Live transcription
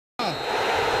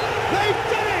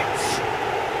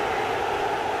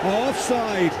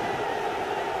Offside.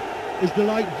 His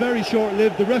delight very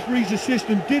short-lived. The referee's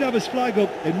assistant did have his flag up.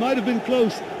 It might have been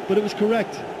close, but it was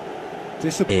correct.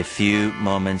 A few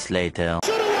moments later.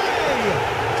 Shot away!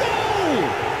 Goal!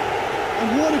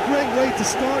 And what a great way to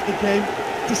start the game,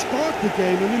 to spark the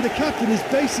game. I mean, the captain has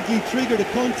basically triggered a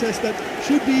contest that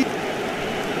should be...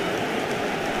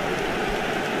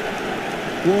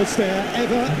 Was there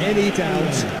ever any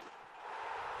doubt?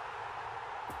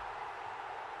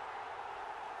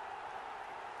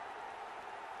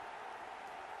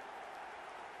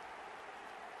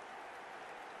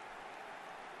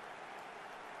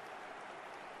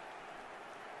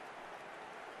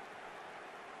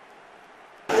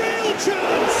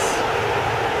 Chance!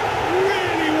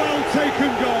 Really well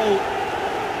taken goal.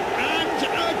 And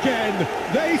again,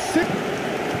 they sit.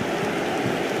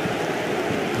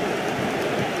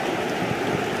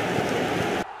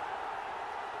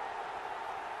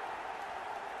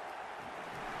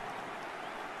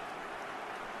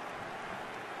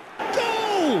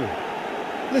 Goal!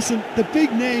 Listen, the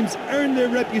big names earn their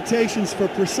reputations for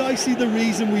precisely the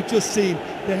reason we've just seen.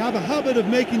 They have a habit of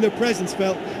making their presence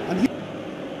felt, and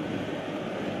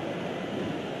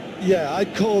yeah,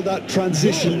 I'd call that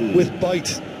transition with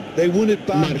bite. They won it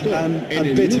back and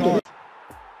bit hard.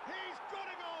 He's got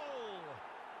a goal!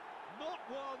 Not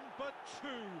one, but two.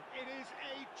 It is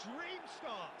a dream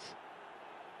start.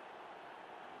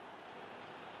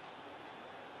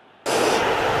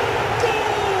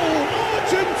 Goal!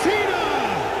 Argentina!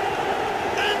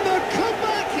 And the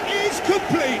comeback is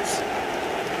complete.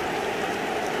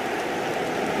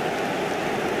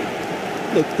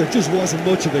 Look, there just wasn't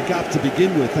much of a gap to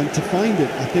begin with, and to find it,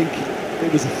 I think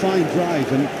it was a fine drive,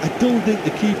 and I don't think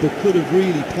the keeper could have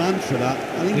really planned for that.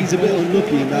 I think he's a bit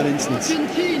unlucky in that instance.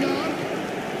 Argentina,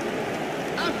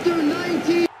 after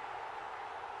 90...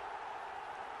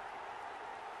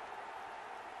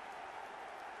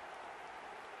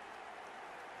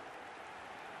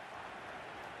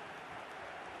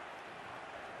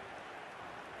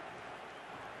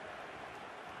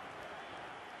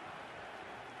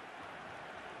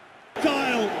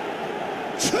 Dial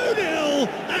 2-0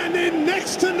 and in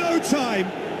next to no time.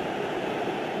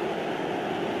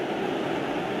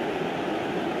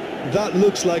 That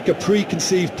looks like a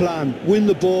preconceived plan. Win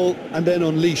the ball and then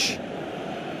unleash.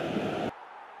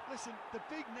 Listen, the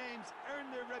big names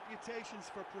earn their reputations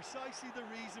for precisely the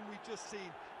reason we've just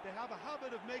seen. They have a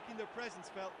habit of making their presence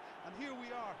felt, and here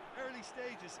we are, early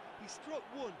stages. He struck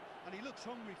one and he looks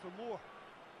hungry for more.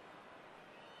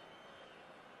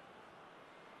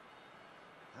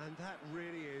 And that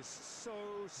really is so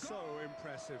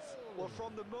impressive. Well,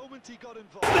 from the moment he got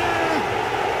involved... There!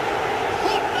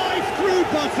 Hot knife through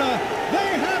butter!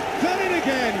 They have done it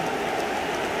again!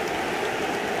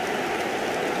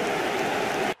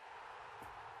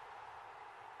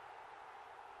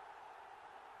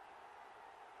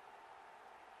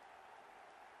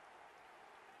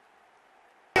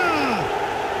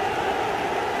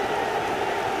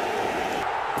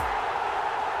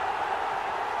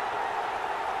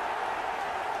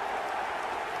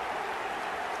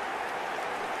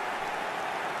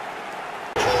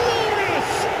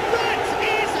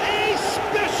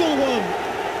 One.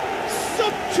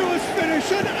 Sumptuous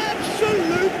finish, an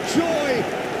absolute joy.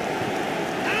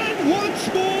 And once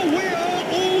more we are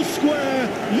all square.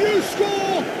 You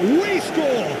score, we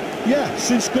score. Yeah,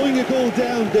 since going a goal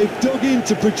down, they've dug in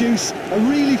to produce a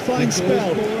really fine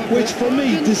spell, which for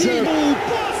me deserves...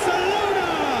 Barcelona!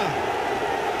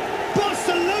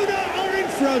 Barcelona are in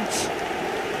front.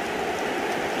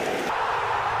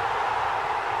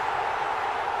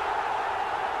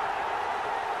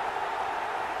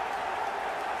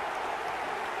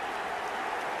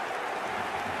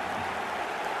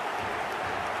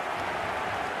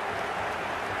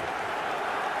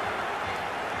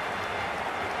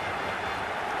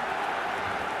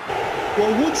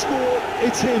 Well, once more,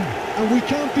 it's him, and we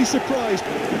can't be surprised.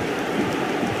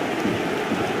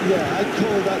 Yeah, I'd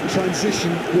call that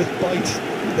transition with bite.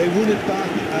 They won it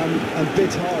back and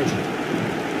bit hard.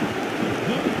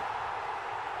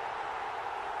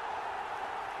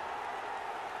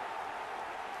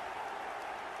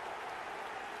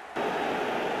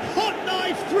 Hot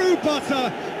knife through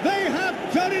butter. They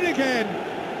have done it again.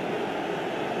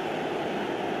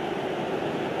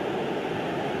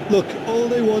 Look, all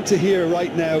they want to hear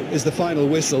right now is the final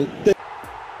whistle.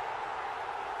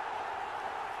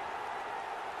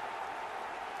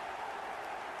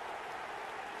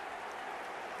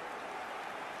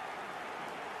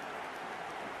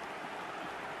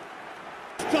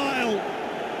 Style,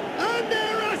 and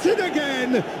they're at it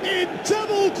again in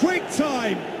double quick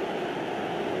time.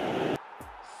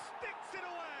 Sticks it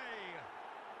away.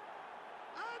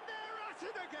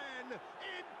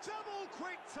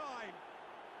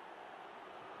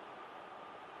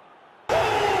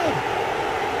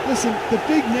 Listen, the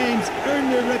big names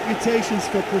earn their reputations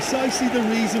for precisely the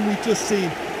reason we've just seen.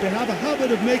 They have a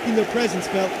habit of making their presence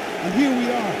felt, and here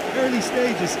we are, early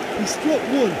stages. He struck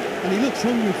one, and he looks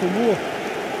hungry for more.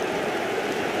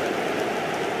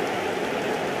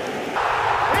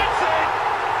 It's in!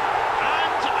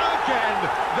 And again,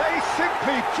 they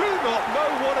simply do not know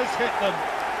what has hit them.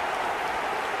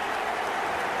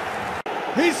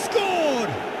 He's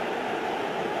scored!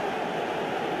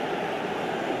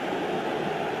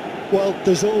 Well,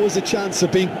 there's always a chance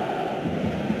of being...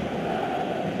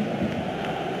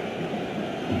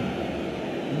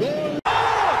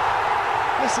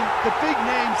 Listen, the big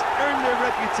names earn their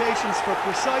reputations for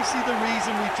precisely the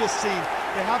reason we've just seen.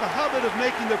 They have a habit of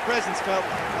making their presence felt,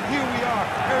 and here we are,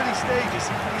 early stages.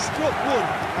 He struck one,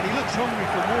 and he looks hungry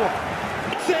for more.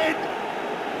 It's in!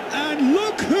 And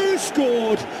look who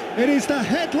scored! It is the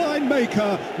headline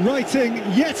maker writing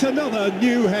yet another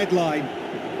new headline.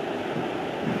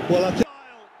 Well, I think...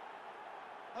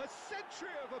 A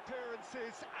century of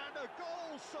appearances and a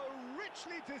goal so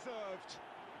richly deserved.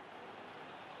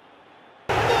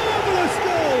 Marvellous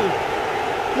goal!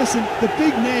 Listen, the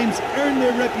big names earn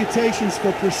their reputations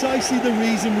for precisely the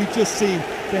reason we've just seen.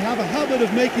 They have a habit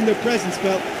of making their presence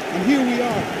felt, and here we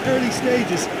are, early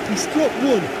stages. He struck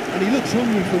one, and he looks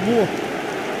hungry for more.